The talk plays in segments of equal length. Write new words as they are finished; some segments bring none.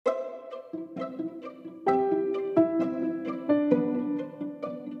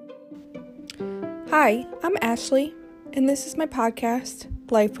Hi, I'm Ashley, and this is my podcast,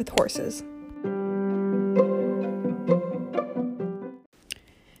 Life with Horses.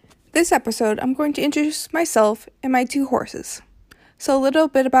 This episode, I'm going to introduce myself and my two horses. So a little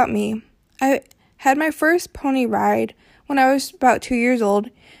bit about me. I had my first pony ride when I was about 2 years old.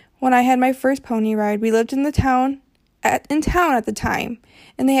 When I had my first pony ride, we lived in town at the time,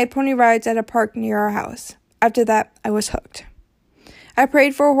 and they had pony rides at a park near our house. After that, I was hooked. I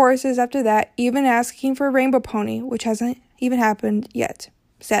prayed for horses after that, even asking for a rainbow pony, which hasn't even happened yet,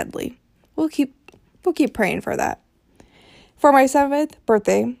 sadly. We'll keep praying for that. For my 7th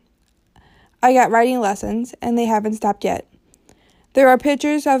birthday, I got riding lessons, and they haven't stopped yet. There are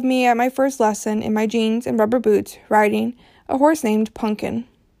pictures of me at my first lesson in my jeans and rubber boots riding a horse named Pumpkin.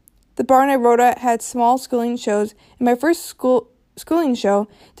 The barn I rode at had small schooling shows, and my first schooling show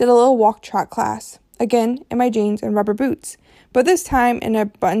did a little walk-trot class, again in my jeans and rubber boots, but this time in a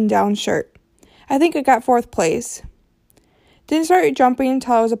button-down shirt. I think I got 4th place. Didn't start jumping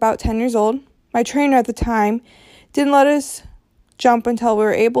until I was about 10 years old. My trainer at the time didn't let us jump until we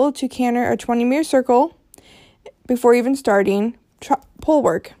were able to canter a 20-meter circle before even starting pole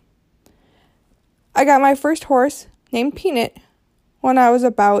work. I got my first horse, named Peanut, when I was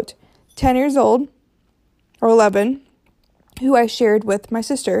about 10 years old, or 11, who I shared with my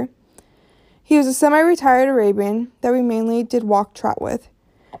sister. He was a semi-retired Arabian that we mainly did walk-trot with.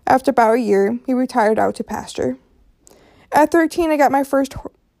 After about a year, he retired out to pasture. At 13, I got my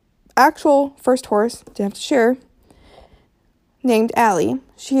actual first horse, didn't have to share, named Allie.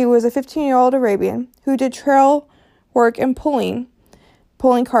 She was a 15-year-old Arabian who did trail work and pulling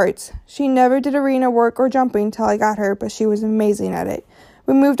carts. She never did arena work or jumping until I got her, but she was amazing at it.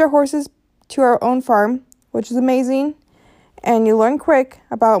 We moved our horses to our own farm, which is amazing, and you learn quick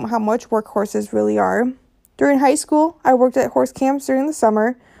about how much work horses really are. During high school, I worked at horse camps during the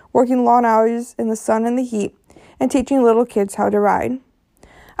summer, working long hours in the sun and the heat, and teaching little kids how to ride.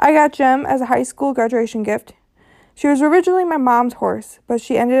 I got Jem as a high school graduation gift. She was originally my mom's horse, but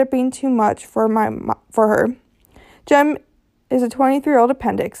she ended up being too much for her. Jem is a 23-year-old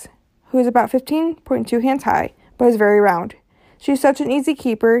appendix, who is about 15.2 hands high, but is very round. She's such an easy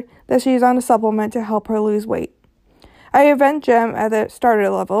keeper that she's on a supplement to help her lose weight. I event Jem at the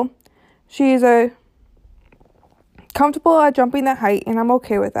starter level. She's comfortable at jumping that height, and I'm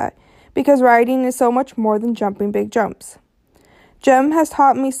okay with that, because riding is so much more than jumping big jumps. Jem has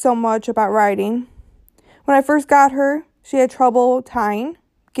taught me so much about riding. When I first got her, she had trouble tying,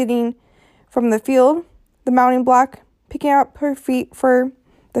 getting from the field, the mounting block, picking up her feet for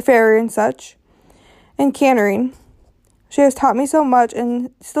the farrier and such, and cantering. She has taught me so much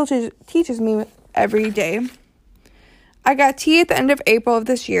and still teaches me every day. I got T at the end of April of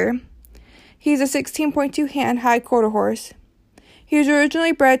this year. He's a 16.2 hand-high quarter horse. He was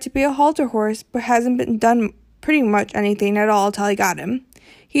originally bred to be a halter horse, but hasn't been done pretty much anything at all until I got him.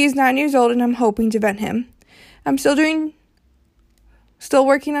 He is 9 years old, and I'm hoping to vent him. I'm still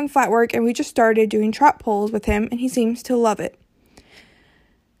working on flat work, and we just started doing trot poles with him, and he seems to love it.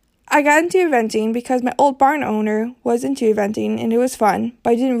 I got into eventing because my old barn owner was into eventing, and it was fun, but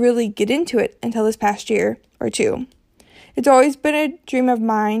I didn't really get into it until this past year or two. It's always been a dream of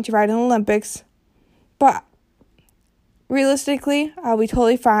mine to ride in the Olympics, but realistically, I'll be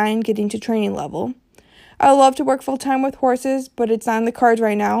totally fine getting to training level. I love to work full-time with horses, but it's not in the cards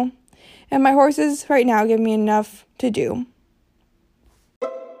right now, and my horses right now give me enough to do.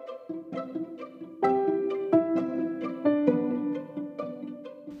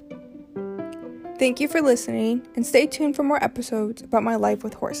 Thank you for listening, and stay tuned for more episodes about my life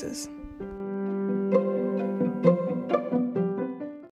with horses.